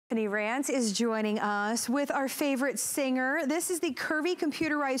Stephanie Rance is joining us with our favorite singer. This is the Curvy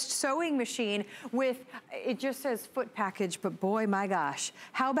Computerized sewing machine with, it just says foot package, but boy, my gosh,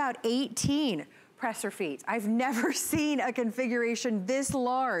 how about 18 presser feet? I've never seen a configuration this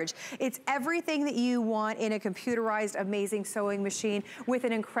large. It's everything that you want in a computerized, amazing sewing machine with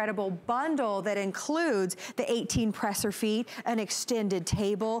an incredible bundle that includes the 18 presser feet, an extended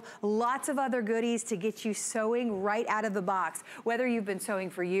table, lots of other goodies to get you sewing right out of the box. Whether you've been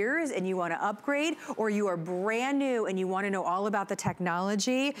sewing for years and you want to upgrade, or you are brand new and you want to know all about the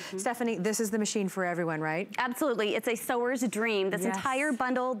technology, Stephanie, this is the machine for everyone, right? Absolutely. It's a sewer's dream. This entire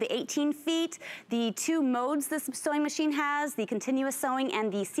bundle, the 18 feet, the 2 modes this sewing machine has, the continuous sewing and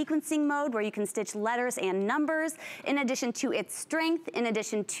the sequencing mode where you can stitch letters and numbers, in addition to its strength, in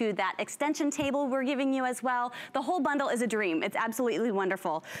addition to that extension table we're giving you as well. The whole bundle is a dream. It's absolutely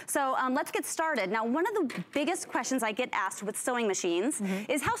wonderful. So let's get started. Now, one of the biggest questions I get asked with sewing machines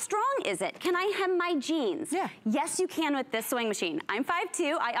is how strong is it? Can I hem my jeans? Yeah. Yes, you can with this sewing machine. I'm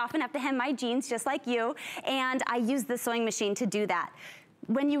 5'2". I often have to hem my jeans just like you, and I use this sewing machine to do that.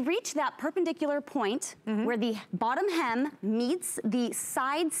 When you reach that perpendicular point where the bottom hem meets the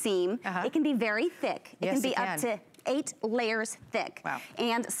side seam, it can be very thick. It can be up to 8 layers thick. Wow.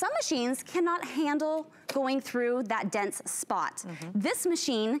 And some machines cannot handle going through that dense spot. This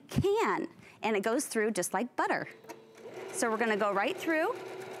machine can, and it goes through just like butter. So we're gonna go right through,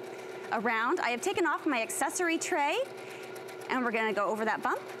 around. I have taken off my accessory tray, and we're gonna go over that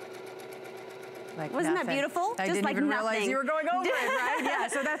bump. Like Wasn't that beautiful? I didn't even realize you were going over it, right? Yeah,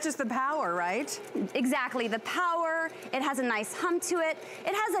 so that's just the power, right? Exactly, the power. It has a nice hum to it.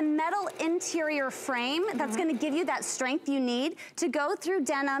 It has a metal interior frame that's gonna give you that strength you need to go through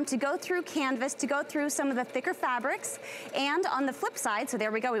denim, to go through canvas, to go through some of the thicker fabrics. And on the flip side, so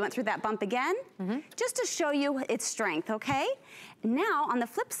there we go, we went through that bump again, just to show you its strength, okay? Now, on the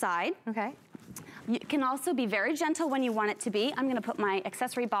flip side, you can also be very gentle when you want it to be. I'm gonna put my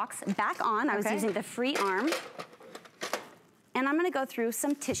accessory box back on. I was using the free arm. And I'm gonna go through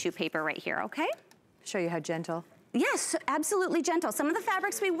some tissue paper right here, okay? Show you how gentle. Yes, absolutely gentle. Some of the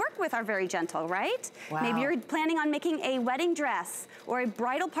fabrics we work with are very gentle, right? Wow. Maybe you're planning on making a wedding dress or a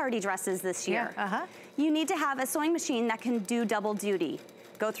bridal party dresses this year. You need to have a sewing machine that can do double duty.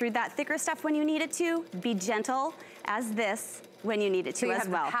 Go through that thicker stuff when you need it to, be gentle as this when you need it to as well. So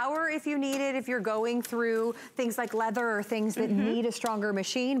you have the power if you need it, if you're going through things like leather or things that need a stronger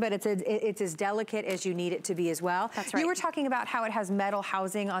machine, but it's as delicate as you need it to be as well. That's right. You were talking about how it has metal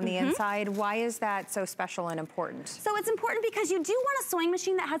housing on the inside. Why is that so special and important? So it's important because you do want a sewing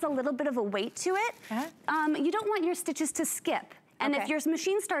machine that has a little bit of a weight to it. You don't want your stitches to skip. And if your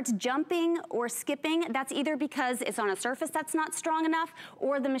machine starts jumping or skipping, that's either because it's on a surface that's not strong enough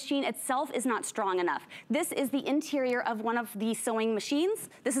or the machine itself is not strong enough. This is the interior of one of the sewing machines.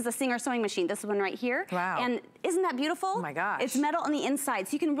 This is a Singer sewing machine, this one right here. Wow. And isn't that beautiful? Oh my gosh. It's metal on the inside,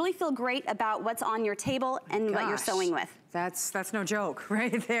 so you can really feel great about what's on your table and what you're sewing with. That's no joke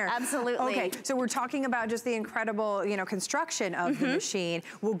right there. Absolutely. Okay, so we're talking about just the incredible, construction of the machine.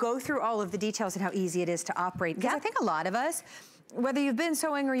 We'll go through all of the details and how easy it is to operate. Because I think a lot of us, whether you've been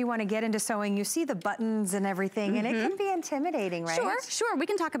sewing or you want to get into sewing, you see the buttons and everything, and it can be intimidating, right? Sure, we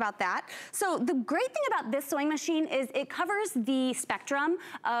can talk about that. So the great thing about this sewing machine is it covers the spectrum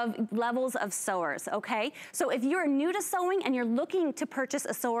of levels of sewers, okay? So if you're new to sewing and you're looking to purchase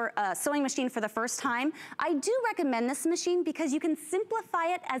a sewing machine for the first time, I do recommend this machine because you can simplify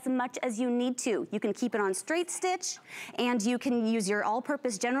it as much as you need to. You can keep it on straight stitch, and you can use your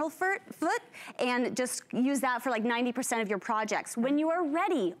all-purpose general foot and just use that for like 90% of your projects. When you are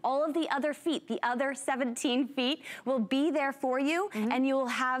ready, all of the other feet, the other 17 feet will be there for you, and you will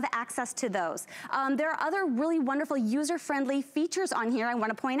have access to those. There are other really wonderful user-friendly features on here I want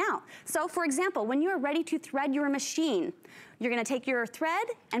to point out. So for example, when you are ready to thread your machine, you're gonna take your thread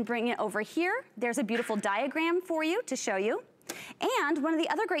and bring it over here. There's a beautiful diagram for you to show you. And one of the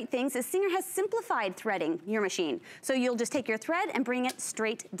other great things is Singer has simplified threading your machine. So you'll just take your thread and bring it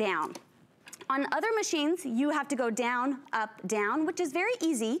straight down. On other machines, you have to go down, up, down, which is very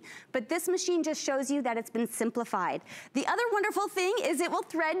easy, but this machine just shows you that it's been simplified. The other wonderful thing is it will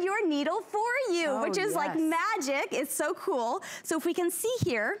thread your needle for you, which is like magic. It's so cool. So if we can see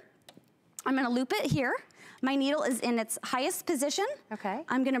here, I'm gonna loop it here. My needle is in its highest position.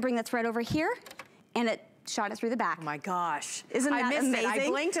 I'm gonna bring the thread over here, and it shot it through the back. Oh my gosh. Isn't that amazing? I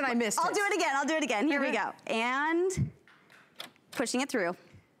blinked and I missed it. I'll do it again. Here we go. And pushing it through.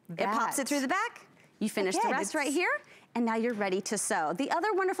 It pops it through the back. You finish the rest right here, and now you're ready to sew. The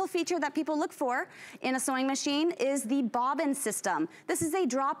other wonderful feature that people look for in a sewing machine is the bobbin system. This is a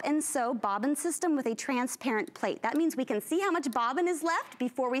drop and sew bobbin system with a transparent plate. That means we can see how much bobbin is left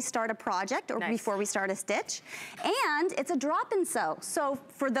before we start a project or before we start a stitch. And it's a drop and sew. So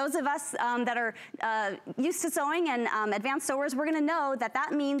for those of us that are used to sewing and advanced sewers, we're gonna know that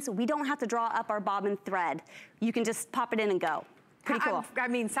that means we don't have to draw up our bobbin thread. You can just pop it in and go. Pretty cool. I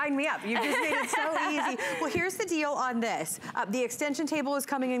mean, sign me up. You just made it so easy. Well, here's the deal on this. The extension table is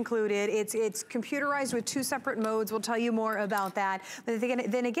coming included. It's computerized with 2 separate modes. We'll tell you more about that. But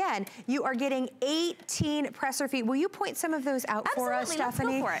then again, you are getting 18 presser feet. Will you point some of those out for us,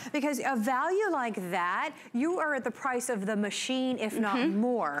 Stephanie? Let's go for it. Because a value like that, you are at the price of the machine, if not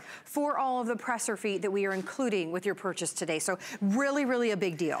more, for all of the presser feet that we are including with your purchase today. So really, really a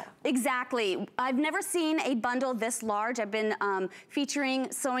big deal. Exactly. I've never seen a bundle this large. I've been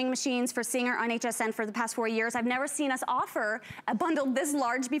featuring sewing machines for Singer on HSN for the past 4 years. I've never seen us offer a bundle this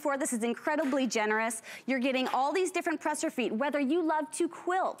large before. This is incredibly generous. You're getting all these different presser feet, whether you love to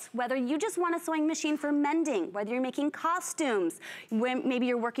quilt, whether you just want a sewing machine for mending, whether you're making costumes, when maybe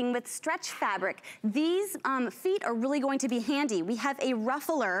you're working with stretch fabric. These feet are really going to be handy. We have a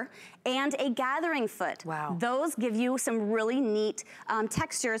ruffler and a gathering foot. Wow. Those give you some really neat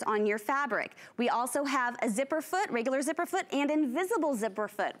textures on your fabric. We also have a zipper foot, regular zipper foot, and invisible zipper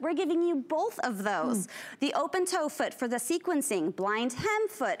foot. We're giving you both of those. The open toe foot for the sequencing, blind hem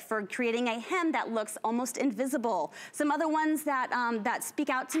foot for creating a hem that looks almost invisible. Some other ones that, that speak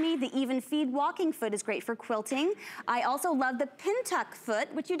out to me, the even feed walking foot is great for quilting. I also love the pin tuck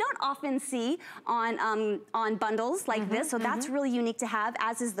foot, which you don't often see on bundles like this, so that's really unique to have,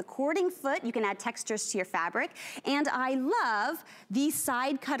 as is the cording foot. You can add textures to your fabric. And I love the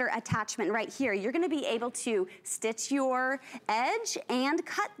side cutter attachment right here. You're gonna be able to stitch your edge and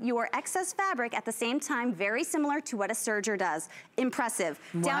cut your excess fabric at the same time, very similar to what a serger does. Impressive.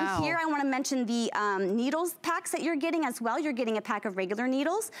 Wow. Down here, I wanna mention the needles packs that you're getting as well. You're getting a pack of regular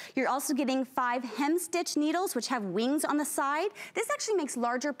needles. You're also getting 5 hem stitch needles, which have wings on the side. This actually makes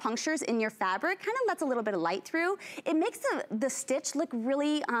larger punctures in your fabric, kind of lets a little bit of light through. It makes the stitch look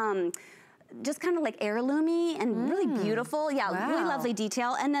really, just kind of like heirloomy and really beautiful. Yeah, really lovely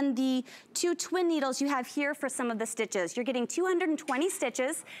detail. And then the 2 twin needles you have here for some of the stitches. You're getting 220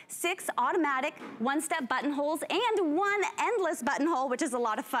 stitches, 6 automatic 1-step buttonholes, and 1 endless buttonhole, which is a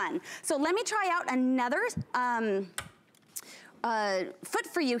lot of fun. So let me try out another foot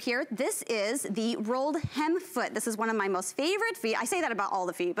for you here. This is the rolled hem foot. This is one of my most favorite feet. I say that about all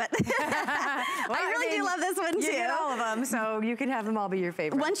the feet, but well, I really do love this one too. You get all of them, so you can have them all be your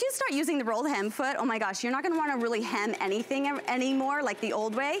favorite. Once you start using the rolled hem foot, oh my gosh, you're not gonna wanna really hem anything anymore like the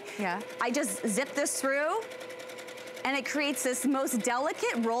old way. Yeah. I just zip this through, and it creates this most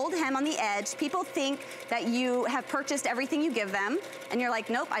delicate rolled hem on the edge. People think that you have purchased everything you give them, and you're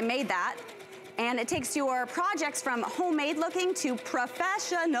like, nope, I made that. And it takes your projects from homemade looking to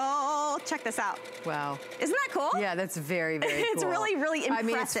professional. Check this out. Wow. Isn't that cool? Yeah, that's very, very cool. It's really, really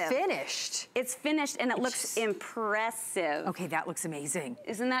impressive. I mean, it's finished. It's finished and it looks impressive. Okay, that looks amazing.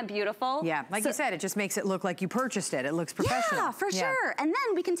 Isn't that beautiful? Yeah, like you said, it just makes it look like you purchased it. It looks professional. Yeah, for sure. And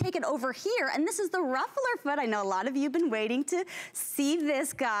then we can take it over here, and this is the ruffler foot. I know a lot of you have been waiting to see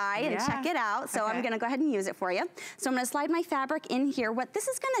this guy and check it out. So I'm gonna go ahead and use it for you. So I'm gonna slide my fabric in here. What this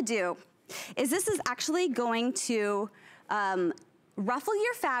is gonna do is this is actually going to ruffle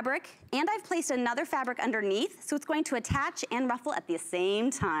your fabric, and I've placed another fabric underneath, so it's going to attach and ruffle at the same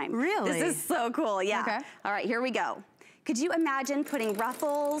time. Really? This is so cool, yeah. Okay. All right, here we go. Could you imagine putting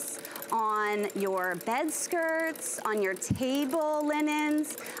ruffles on your bed skirts, on your table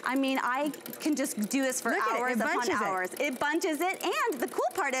linens? I mean, I can just do this for hours upon hours. It bunches it, and the cool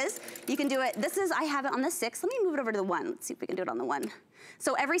part is you can do it. I have it on the 6. Let me move it over to the 1. Let's see if we can do it on the 1.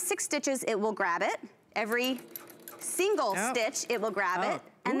 So every 6 stitches, it will grab it. Every single stitch, it will grab it.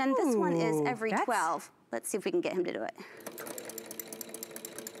 And then this one is every 12. Let's see if we can get him to do it.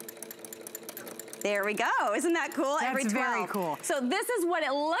 There we go. Isn't that cool? That's every 12. Very cool. So this is what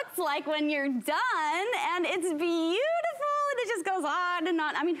it looks like when you're done, and it's beautiful, and it just goes on and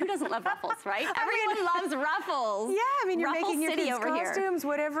on. I mean, who doesn't love ruffles, right? Everyone loves ruffles. Yeah, I mean, you're Ruffle making your City kids' over costumes,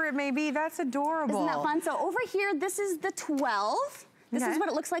 whatever it may be. That's adorable. Isn't that fun? So over here, this is the 12. This is what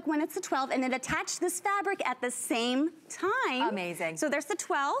it looks like when it's the 12, and it attached this fabric at the same time. Amazing. So there's the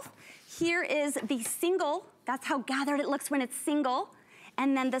 12. Here is the single. That's how gathered it looks when it's single.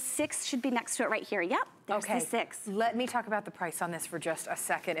 And then the 6 should be next to it right here. Yep. There's the 6. Let me talk about the price on this for just a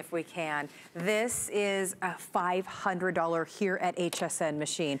second if we can. This is a $500 here at HSN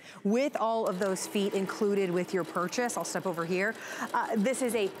machine. With all of those feet included with your purchase, I'll step over here. This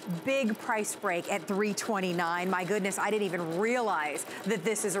is a big price break at $329. My goodness, I didn't even realize that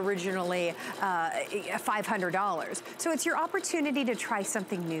this is originally $500. So it's your opportunity to try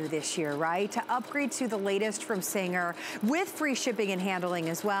something new this year, right? To upgrade to the latest from Singer with free shipping and handling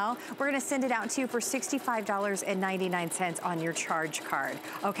as well. We're gonna send it out to you for $65.99 on your charge card.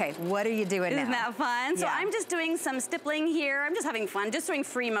 Okay, what are you doing now? Isn't that fun? So I'm just doing some stippling here. I'm just having fun, just doing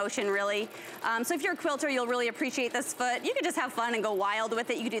free motion really. So if you're a quilter, you'll really appreciate this foot. You could just have fun and go wild with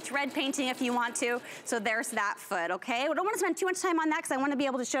it. You could do thread painting if you want to. So there's that foot, okay? I don't want to spend too much time on that because I want to be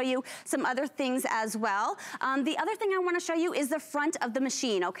able to show you some other things as well. The other thing I want to show you is the front of the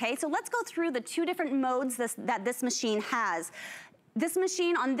machine, okay? So let's go through the 2 different modes that this machine has. This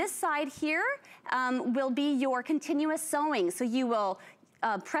machine on this side here will be your continuous sewing. So you will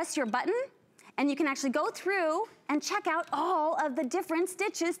press your button and you can actually go through and check out all of the different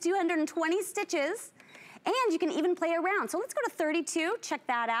stitches, 220 stitches, and you can even play around. So let's go to 32, check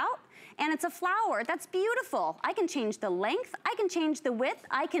that out. And it's a flower, that's beautiful. I can change the length, I can change the width,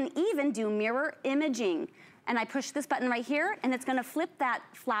 I can even do mirror imaging. And I push this button right here and it's gonna flip that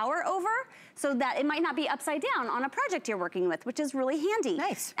flower over so that it might not be upside down on a project you're working with, which is really handy.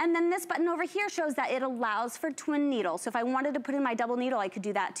 Nice. And then this button over here shows that it allows for twin needles. So if I wanted to put in my double needle, I could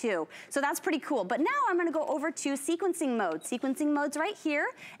do that too. So that's pretty cool. But now I'm gonna go over to sequencing mode. Sequencing mode's right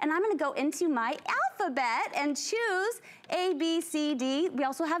here. And I'm gonna go into my alphabet and choose A, B, C, D. We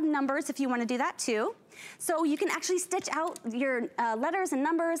also have numbers if you wanna do that too. So you can actually stitch out your letters and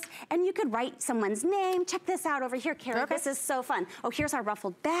numbers, and you could write someone's name. Check this out over here, Kara. Okay. This is so fun. Oh, here's our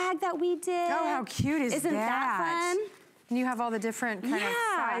ruffled bag that we did. Oh, how cute is that? Isn't that fun? And you have all the different kind of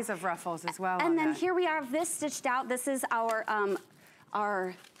size of ruffles as well. And then here we are, this stitched out. This is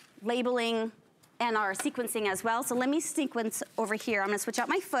our labeling and our sequencing as well. So let me sequence over here. I'm gonna switch out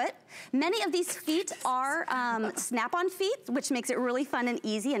my foot. Many of these feet are snap-on feet, which makes it really fun and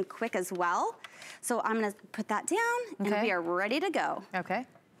easy and quick as well. So I'm gonna put that down and we are ready to go. Okay.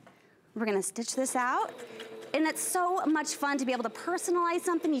 We're gonna stitch this out. And it's so much fun to be able to personalize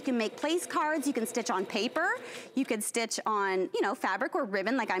something. You can make place cards, you can stitch on paper, you could stitch on, you know, fabric or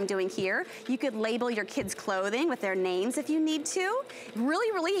ribbon like I'm doing here. You could label your kids' clothing with their names if you need to.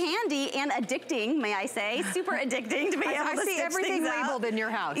 Really, really handy and addicting, may I say. Super addicting to be able to see stitch everything things out. labeled in your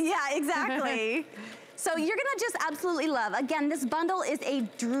house. Yeah, exactly. So you're gonna just absolutely love. Again, this bundle is a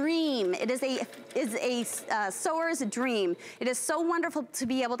dream. It is a sewer's dream. It is so wonderful to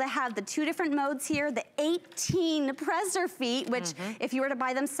be able to have the 2 different modes here, the 18 presser feet, which if you were to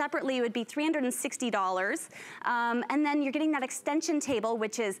buy them separately, it would be $360. And then you're getting that extension table,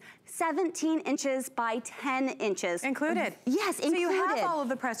 which is 17 inches by 10 inches. Included. Yes, included. So you have all of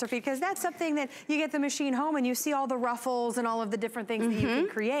the presser feet, because that's something that you get the machine home and you see all the ruffles and all of the different things that you can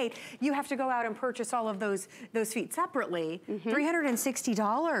create. You have to go out and purchase all of those feet separately.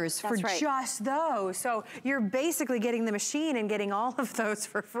 $360 for just those. So you're basically getting the machine and getting all of those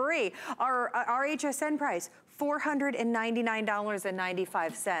for free. Our HSN price,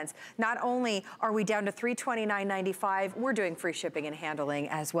 $499.95. Not only are we down to $329.95, we're doing free shipping and handling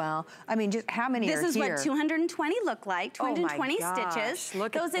as well. I mean, just how many are here? This is what 220 look like, 220 stitches.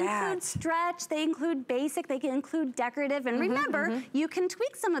 Look Those at that. include stretch, they include basic, they can include decorative, and remember, you can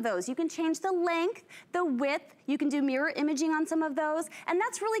tweak some of those. You can change the length, the width, you can do mirror imaging on some of those, and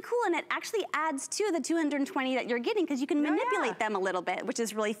that's really cool, and it actually adds to the 220 that you're getting because you can manipulate them a little bit, which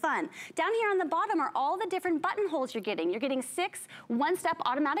is really fun. Down here on the bottom are all the different buttonholes you're getting. You're getting 6 one-step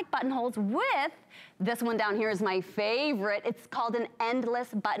automatic buttonholes with, this one down here is my favorite. It's called an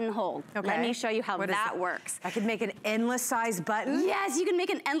endless buttonhole. Okay. Let me show you how that works. I could make an endless size button? Yes, you can make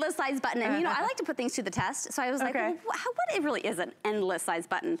an endless size button. And you know, I like to put things to the test. So I was like, well, what it really is an endless size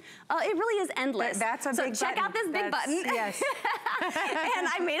button? It really is endless. That's a big button. So check out this big button. Yes. And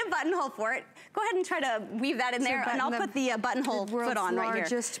I made a buttonhole for it. Go ahead and try to weave that in there, and I'll put the buttonhole foot on right here.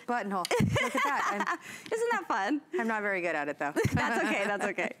 Largest buttonhole. Look at that. Isn't that fun? I'm not very good at it though. That's okay, that's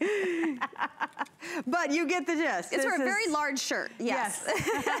okay. But you get the gist. It's for a very large shirt, yes.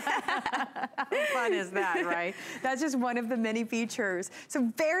 How fun is that, right? That's just one of the many features. So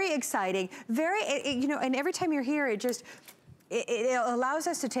very exciting, very, you know, and every time you're here, it allows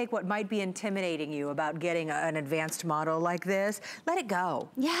us to take what might be intimidating you about getting an advanced model like this, let it go.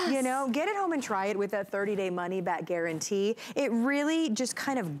 Yes. You know, get it home and try it with that 30-day money-back guarantee. It really just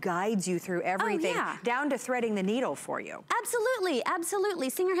kind of guides you through everything, down to threading the needle for you. Absolutely, absolutely.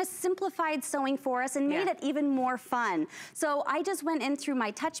 Singer has simplified sewing for us and made it even more fun. So I just went in through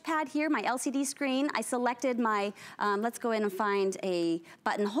my touchpad here, my LCD screen. I selected my, let's go in and find a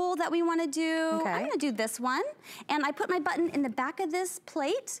buttonhole that we want to do. Okay. I'm going to do this one. And I put my button in the back of this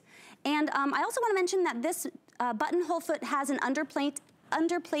plate. And I also want to mention that this buttonhole foot has an underplate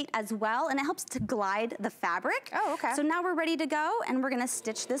as well, and it helps to glide the fabric. Oh, okay. So now we're ready to go, and we're going to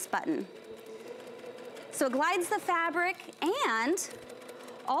stitch this button. So it glides the fabric and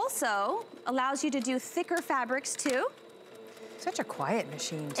also allows you to do thicker fabrics too. Such a quiet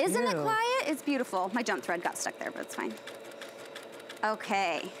machine too. Isn't it quiet? It's beautiful. My jump thread got stuck there, but it's fine.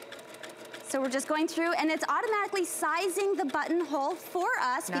 Okay. So we're just going through, and it's automatically sizing the buttonhole for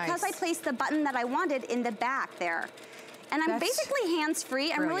us because I placed the button that I wanted in the back there. And I'm basically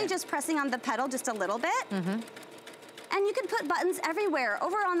hands-free. I'm really just pressing on the pedal just a little bit. And you can put buttons everywhere.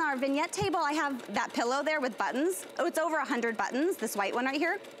 Over on our vignette table, I have that pillow there with buttons. Oh, it's over 100 buttons, this white one right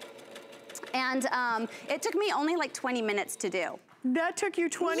here. And it took me only like 20 minutes to do. That took you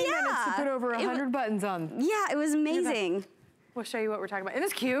 20 minutes to put over 100 buttons on. Yeah, it was amazing. We'll show you what we're talking about. Isn't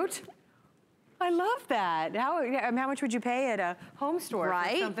this cute? I love that. How much would you pay at a home store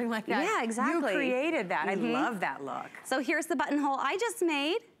for something like that? Yeah, exactly. You created that. I love that look. So here's the buttonhole I just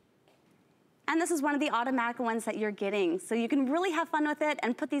made. And this is one of the automatic ones that you're getting. So you can really have fun with it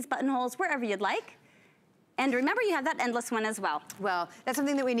and put these buttonholes wherever you'd like. And remember, you have that endless one as well. Well, that's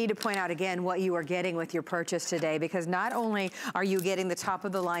something that we need to point out again, what you are getting with your purchase today, because not only are you getting the top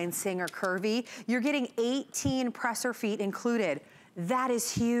of the line Singer Curvy, you're getting 18 presser feet included. That is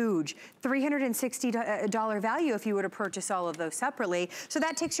huge. $360 value if you were to purchase all of those separately. So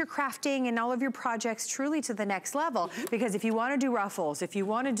that takes your crafting and all of your projects truly to the next level. Because if you want to do ruffles, if you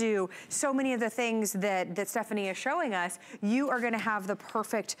want to do so many of the things that Stephanie is showing us, you are going to have the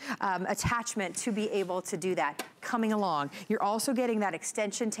perfect attachment to be able to do that. Coming along. You're also getting that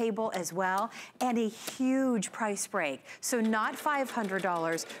extension table as well, and a huge price break. So not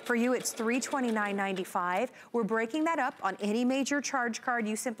 $500. For you, it's $329.95. We're breaking that up on any major charge card.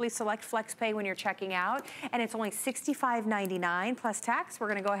 You simply select FlexPay when you're checking out, and it's only $65.99 plus tax. We're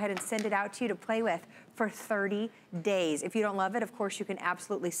gonna go ahead and send it out to you to play with for 30 days. If you don't love it, of course, you can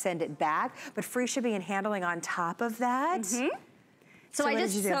absolutely send it back, but free shipping and handling on top of that. So I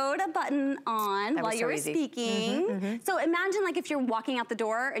just sewed a button on while you were speaking. So imagine like if you're walking out the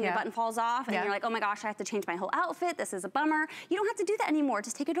door and your button falls off and you're like, oh my gosh, I have to change my whole outfit. This is a bummer. You don't have to do that anymore.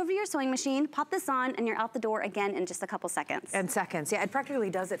 Just take it over to your sewing machine, pop this on, and you're out the door again in just a couple seconds. Yeah, it practically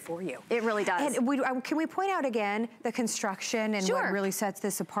does it for you. It really does. And can we point out again the construction and what really sets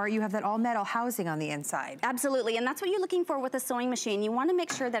this apart? You have that all metal housing on the inside. Absolutely, and that's what you're looking for with a sewing machine. You want to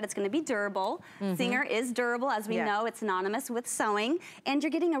make sure that it's going to be durable. Singer is durable, as we know. It's synonymous with sewing. And you're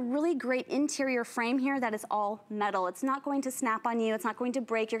getting a really great interior frame here that is all metal. It's not going to snap on you. It's not going to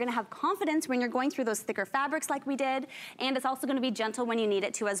break. You're going to have confidence when you're going through those thicker fabrics like we did. And it's also going to be gentle when you need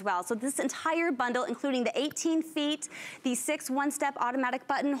it to as well. So this entire bundle, including the 18 feet, the 6 one-step automatic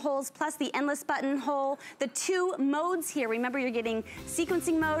buttonholes, plus the endless buttonhole, the 2 modes here. Remember, you're getting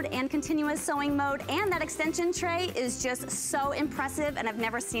sequencing mode and continuous sewing mode. And that extension tray is just so impressive. And I've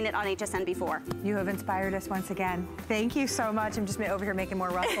never seen it on HSN before. You have inspired us once again. Thank you so much. I'm just over here making more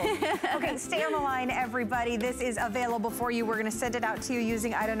ruffles. Okay, stay on the line, everybody. This is available for you. We're going to send it out to you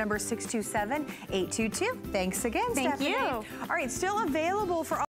using item number 627822. Thanks again, Stephanie. Thank you. All right, still available for